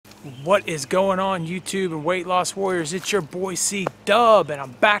What is going on, YouTube and weight loss warriors? It's your boy C Dub, and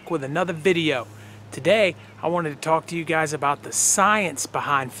I'm back with another video. Today I wanted to talk to you guys about the science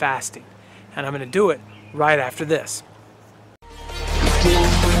behind fasting, and I'm going to do it right after this.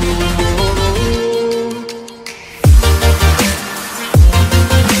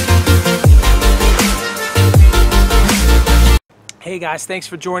 Hey guys, thanks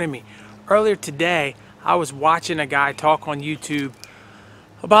for joining me. Earlier today I was watching a guy talk on YouTube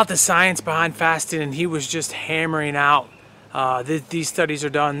about the science behind fasting, and he was just hammering out these studies are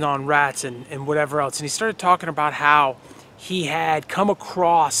done on rats and whatever else, and he started talking about how he had come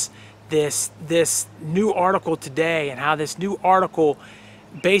across this new article today, and how this new article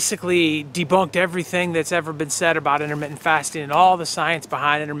basically debunked everything that's ever been said about intermittent fasting and all the science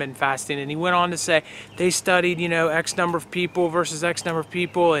behind intermittent fasting. And he went on to say they studied, X number of people versus X number of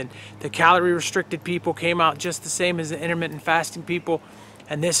people, and the calorie restricted people came out just the same as the intermittent fasting people.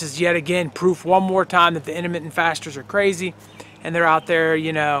 And this is yet again proof one more time that the intermittent fasters are crazy, and they're out there,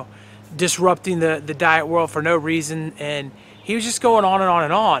 disrupting the diet world for no reason. And he was just going on and on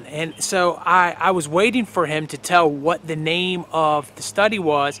and on. And so I was waiting for him to tell what the name of the study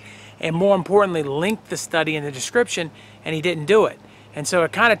was, and more importantly, link the study in the description, and he didn't do it. And so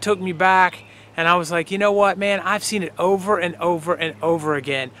it kind of took me back, and I was like, you know what, man, I've seen it over and over and over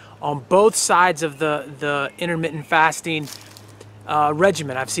again on both sides of the intermittent fasting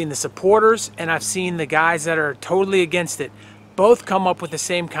regimen. I've seen the supporters and I've seen the guys that are totally against it both come up with the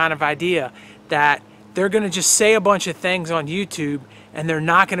same kind of idea, that they're going to just say a bunch of things on YouTube and they're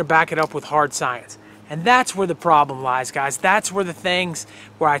not going to back it up with hard science. And that's where the problem lies, guys. That's where the things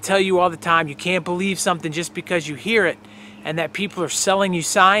where I tell you all the time, you can't believe something just because you hear it, and that people are selling you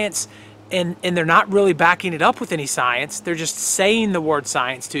science and they're not really backing it up with any science. They're just saying the word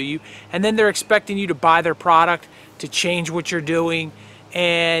science to you, and then they're expecting you to buy their product to change what you're doing,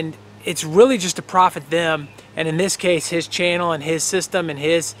 and it's really just to profit them, and in this case his channel and his system and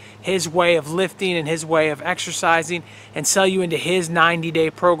his way of lifting and his way of exercising, and sell you into his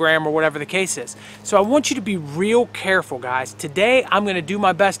 90-day program or whatever the case is. So I want you to be real careful, guys. Today I'm going to do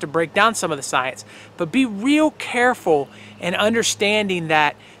my best to break down some of the science, but be real careful in understanding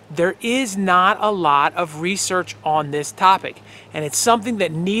that there is not a lot of research on this topic, and it's something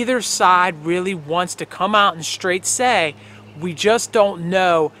that neither side really wants to come out and straight say. We just don't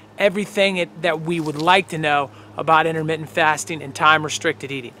know everything that we would like to know about intermittent fasting and time-restricted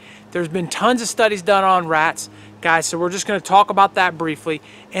eating. There's been tons of studies done on rats, guys, so we're just going to talk about that briefly.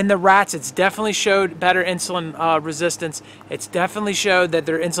 In the rats, it's definitely showed better insulin resistance. It's definitely showed that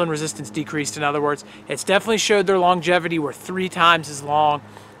their insulin resistance decreased, in other words. It's definitely showed their longevity were 3 times as long.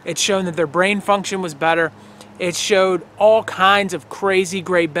 It's shown that their brain function was better. It showed all kinds of crazy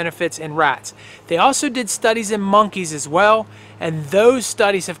great benefits in rats. They also did studies in monkeys as well, and those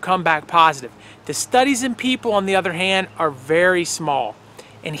studies have come back positive. The studies in people, on the other hand, are very small.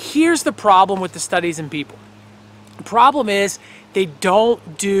 And here's the problem with the studies in people. The problem is they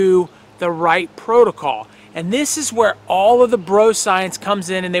don't do the right protocol. And this is where all of the bro science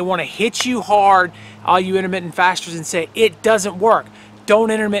comes in, and they want to hit you hard, all you intermittent fasters, and say it doesn't work.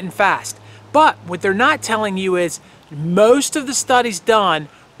 Don't intermittent fast. But what they're not telling you is most of the studies done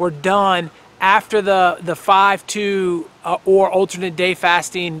were done after the 5-2 or alternate day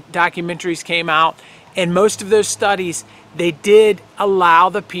fasting documentaries came out, and most of those studies, they did allow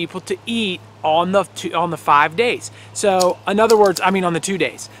the people to eat on the 5 days. So in other words, on the 2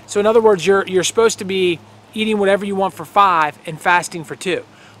 days. So in other words, you're supposed to be eating whatever you want for 5 and fasting for 2.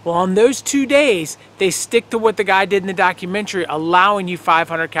 Well, on those 2 days, they stick to what the guy did in the documentary, allowing you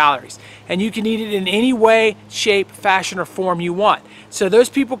 500 calories. And you can eat it in any way, shape, fashion, or form you want. So those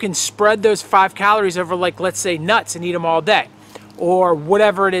people can spread those 5 calories over, like, let's say, nuts, and eat them all day, or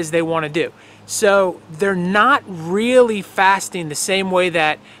whatever it is they want to do. So they're not really fasting the same way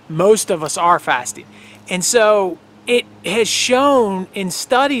that most of us are fasting. And so it has shown in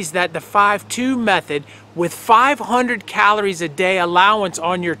studies that the 5-2 method, with 500 calories a day allowance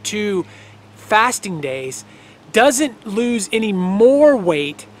on your 2 fasting days, doesn't lose any more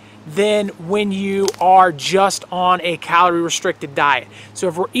weight than when you are just on a calorie restricted diet. So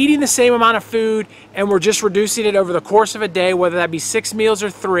if we're eating the same amount of food and we're just reducing it over the course of a day, whether that be 6 meals or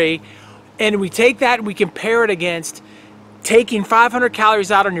 3, and we take that and we compare it against taking 500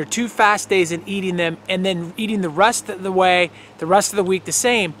 calories out on your 2 fast days and eating them, and then eating the rest of the week the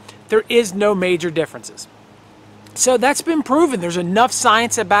same, there is no major differences. So that's been proven. There's enough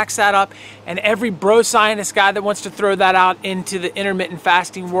science that backs that up, and every bro scientist guy that wants to throw that out into the intermittent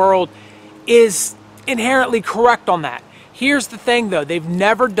fasting world is inherently correct on that. Here's the thing though, they've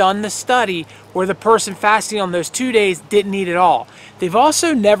never done the study where the person fasting on those 2 days didn't eat at all. They've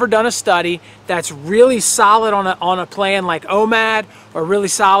also never done a study that's really solid on a plan like OMAD, or really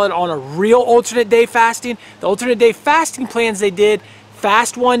solid on a real alternate day fasting. The alternate day fasting plans they did,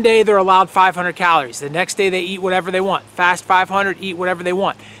 fast 1 day, they're allowed 500 calories. The next day they eat whatever they want. Fast 500, eat whatever they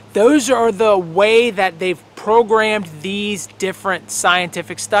want. Those are the way that they've programmed these different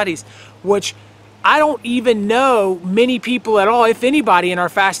scientific studies, which I don't even know many people at all, if anybody in our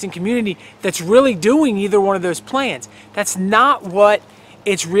fasting community, that's really doing either one of those plans. That's not what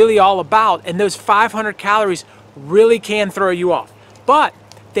it's really all about, and those 500 calories really can throw you off. But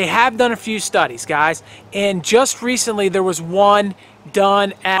they have done a few studies, guys, and just recently there was one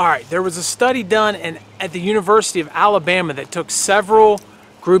done there was a study done at the University of Alabama that took several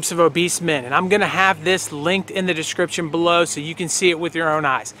groups of obese men, and I'm going to have this linked in the description below so you can see it with your own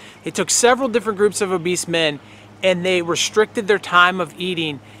eyes. They took several different groups of obese men and they restricted their time of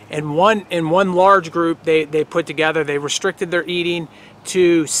eating. In one large group they put together, they restricted their eating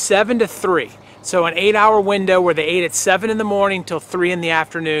to 7 to 3. So an 8-hour window where they ate at 7 in the morning till 3 in the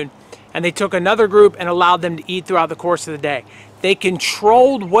afternoon. And they took another group and allowed them to eat throughout the course of the day. They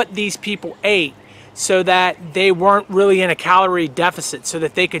controlled what these people ate so that they weren't really in a calorie deficit, so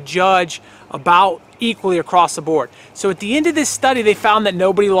that they could judge about equally across the board. So at the end of this study, they found that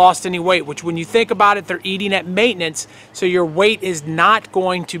nobody lost any weight, which when you think about it, they're eating at maintenance, so your weight is not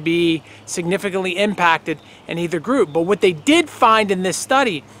going to be significantly impacted in either group. But what they did find in this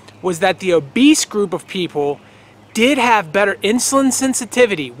study was that the obese group of people did have better insulin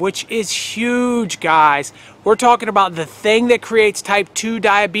sensitivity, which is huge, guys. We're talking about the thing that creates type 2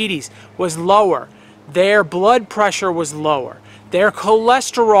 diabetes was lower. Their blood pressure was lower. Their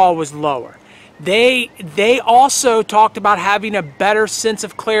cholesterol was lower. They also talked about having a better sense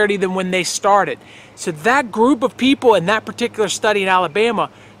of clarity than when they started. So that group of people in that particular study in Alabama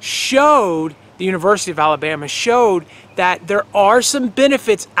showed, the University of Alabama showed, that there are some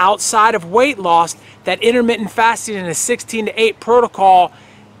benefits outside of weight loss, that intermittent fasting in a 16 to 8 protocol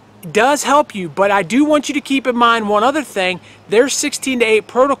does help you. But I do want you to keep in mind one other thing. Their 16 to 8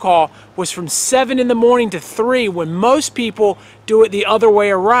 protocol was from 7 in the morning to 3, when most people do it the other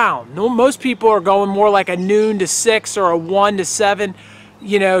way around. Most people are going more like a noon to 6 or a 1 to 7,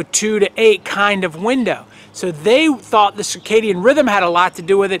 2 to 8 kind of window. So they thought the circadian rhythm had a lot to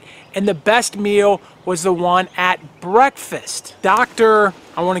do with it, and the best meal was the one at breakfast. Dr.,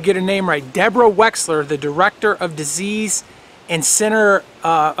 I want to get her name right, Deborah Wexler, the Director of Disease and Center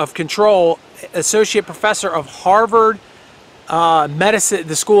of Control, Associate Professor of Harvard Medicine,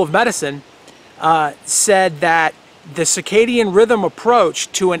 the School of Medicine, said that the circadian rhythm approach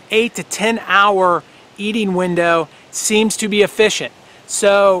to an 8 to 10 hour eating window seems to be efficient.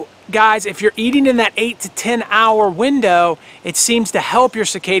 So guys, if you're eating in that 8 to 10 hour window, it seems to help your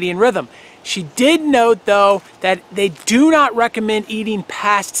circadian rhythm. She did note, though, that they do not recommend eating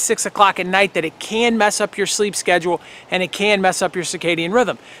past 6 o'clock at night, that it can mess up your sleep schedule and it can mess up your circadian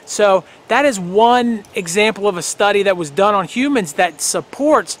rhythm. So that is one example of a study that was done on humans that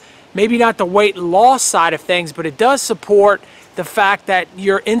supports maybe not the weight loss side of things, but it does support the fact that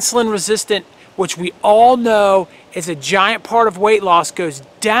your insulin resistant, which we all know is a giant part of weight loss, goes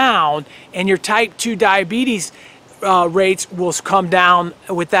down, and your type 2 diabetes rates will come down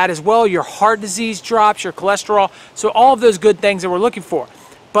with that as well. Your heart disease drops, your cholesterol, so all of those good things that we're looking for.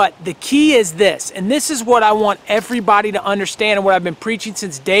 But the key is this, and this is what I want everybody to understand, and what I've been preaching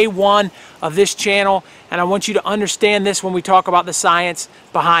since day one of this channel, and I want you to understand this when we talk about the science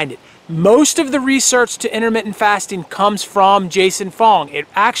behind it. Most of the research to intermittent fasting comes from Jason Fung. It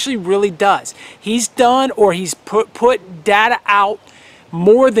actually really does. He's done, or he's put data out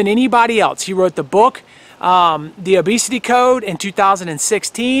more than anybody else. He wrote the book, The Obesity Code, in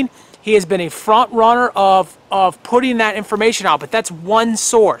 2016. He has been a front runner of putting that information out, but that's one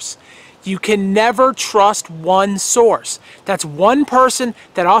source. You can never trust one source. That's one person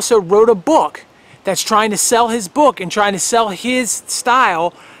that also wrote a book that's trying to sell his book and trying to sell his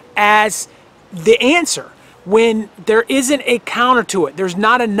style as the answer, when there isn't a counter to it. There's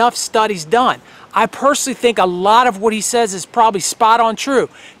not enough studies done. I personally think a lot of what he says is probably spot on true.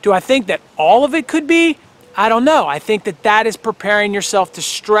 Do I think that all of it could be? I don't know. I think that that is preparing yourself to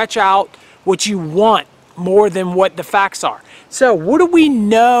stretch out what you want more than what the facts are. So what do we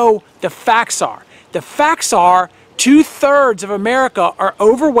know the facts are? The facts are 2/3 of America are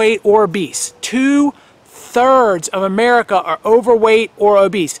overweight or obese. 2/3 of America are overweight or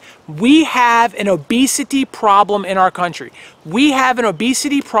obese. We have an obesity problem in our country. We have an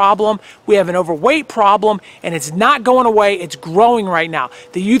obesity problem, we have an overweight problem, and it's not going away, it's growing right now.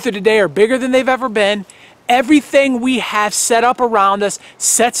 The youth of today are bigger than they've ever been, everything we have set up around us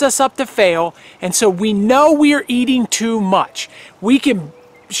sets us up to fail, and so we know we are eating too much. We can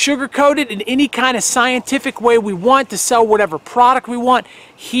sugarcoat it in any kind of scientific way we want to sell whatever product we want.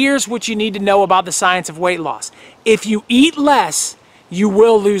 Here's what you need to know about the science of weight loss. If you eat less, you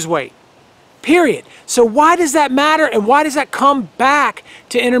will lose weight. Period. So why does that matter, and why does that come back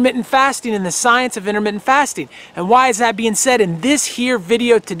to intermittent fasting and the science of intermittent fasting? And why is that being said in this here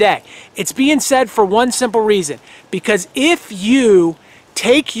video today? It's being said for one simple reason. Because if you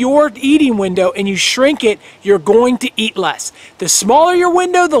take your eating window and you shrink it, you're going to eat less. The smaller your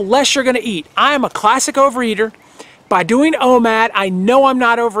window, the less you're going to eat. I am a classic overeater. By doing OMAD, I know I'm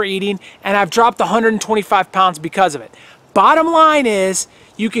not overeating, and I've dropped 125 pounds because of it. Bottom line is,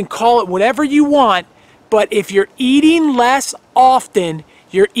 you can call it whatever you want, but if you're eating less often,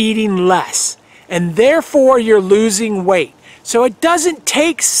 you're eating less. And therefore, you're losing weight. So it doesn't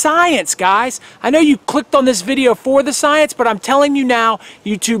take science, guys. I know you clicked on this video for the science, but I'm telling you now,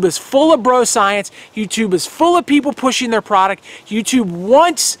 YouTube is full of bro science. YouTube is full of people pushing their product. YouTube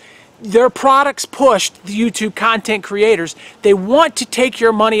wants their products pushed, the YouTube content creators. They want to take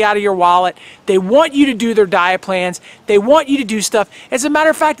your money out of your wallet. They want you to do their diet plans. They want you to do stuff. As a matter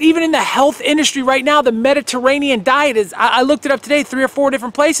of fact, even in the health industry right now, the Mediterranean diet is, I looked it up today, 3 or 4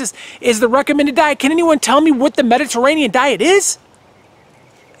 different places, is the recommended diet. Can anyone tell me what the Mediterranean diet is?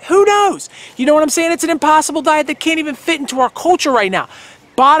 Who knows? You know what I'm saying? It's an impossible diet that can't even fit into our culture right now.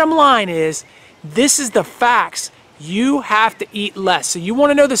 Bottom line is, this is the facts. You have to eat less. So you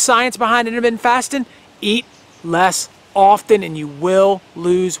want to know the science behind intermittent fasting? Eat less often and you will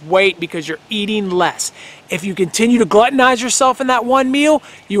lose weight because you're eating less. If you continue to gluttonize yourself in that one meal,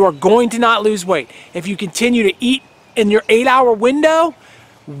 you are going to not lose weight. If you continue to eat in your 8-hour window,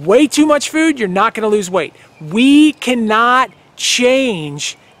 way too much food, you're not going to lose weight. We cannot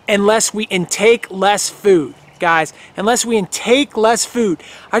change unless we intake less food. Guys, unless we intake less food.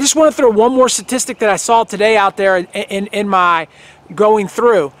 I just want to throw one more statistic that I saw today out there in my going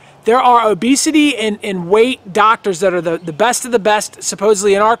through. There are obesity and weight doctors that are the best of the best,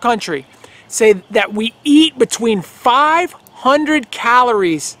 supposedly in our country, say that we eat between 500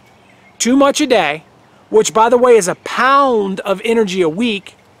 calories too much a day, which by the way is a pound of energy a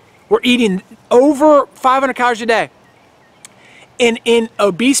week. We're eating over 500 calories a day. In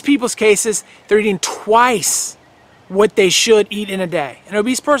obese people's cases, they're eating twice what they should eat in a day. An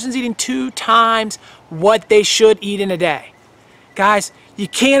obese person's eating 2 times what they should eat in a day. Guys, you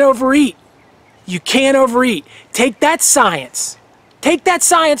can't overeat. You can't overeat. Take that science. Take that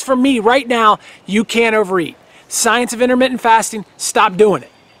science from me right now. You can't overeat. Science of intermittent fasting, stop doing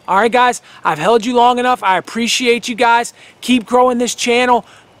it. All right, guys, I've held you long enough. I appreciate you guys. Keep growing this channel.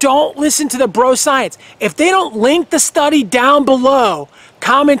 Don't listen to the bro science. If they don't link the study down below,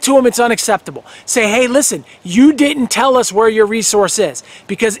 comment to them it's unacceptable. Say, hey, listen, you didn't tell us where your resource is.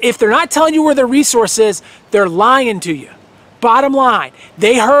 Because if they're not telling you where their resource is, they're lying to you. Bottom line,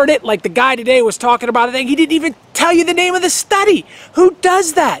 they heard it like the guy today was talking about a thing. He didn't even tell you the name of the study. Who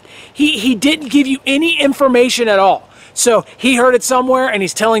does that? He didn't give you any information at all. So he heard it somewhere and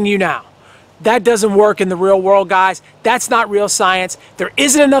he's telling you now. That doesn't work in the real world, guys. That's not real science. There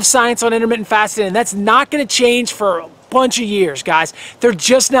isn't enough science on intermittent fasting, and that's not going to change for a bunch of years, guys. They're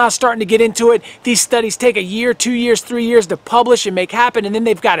just now starting to get into it. These studies take a year, 2 years, 3 years to publish and make happen, and then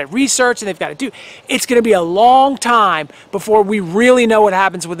they've got to research and they've got to do. It's going to be a long time before we really know what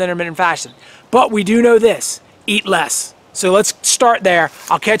happens with intermittent fasting. But we do know this: eat less. So let's start there.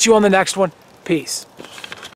 I'll catch you on the next one. Peace.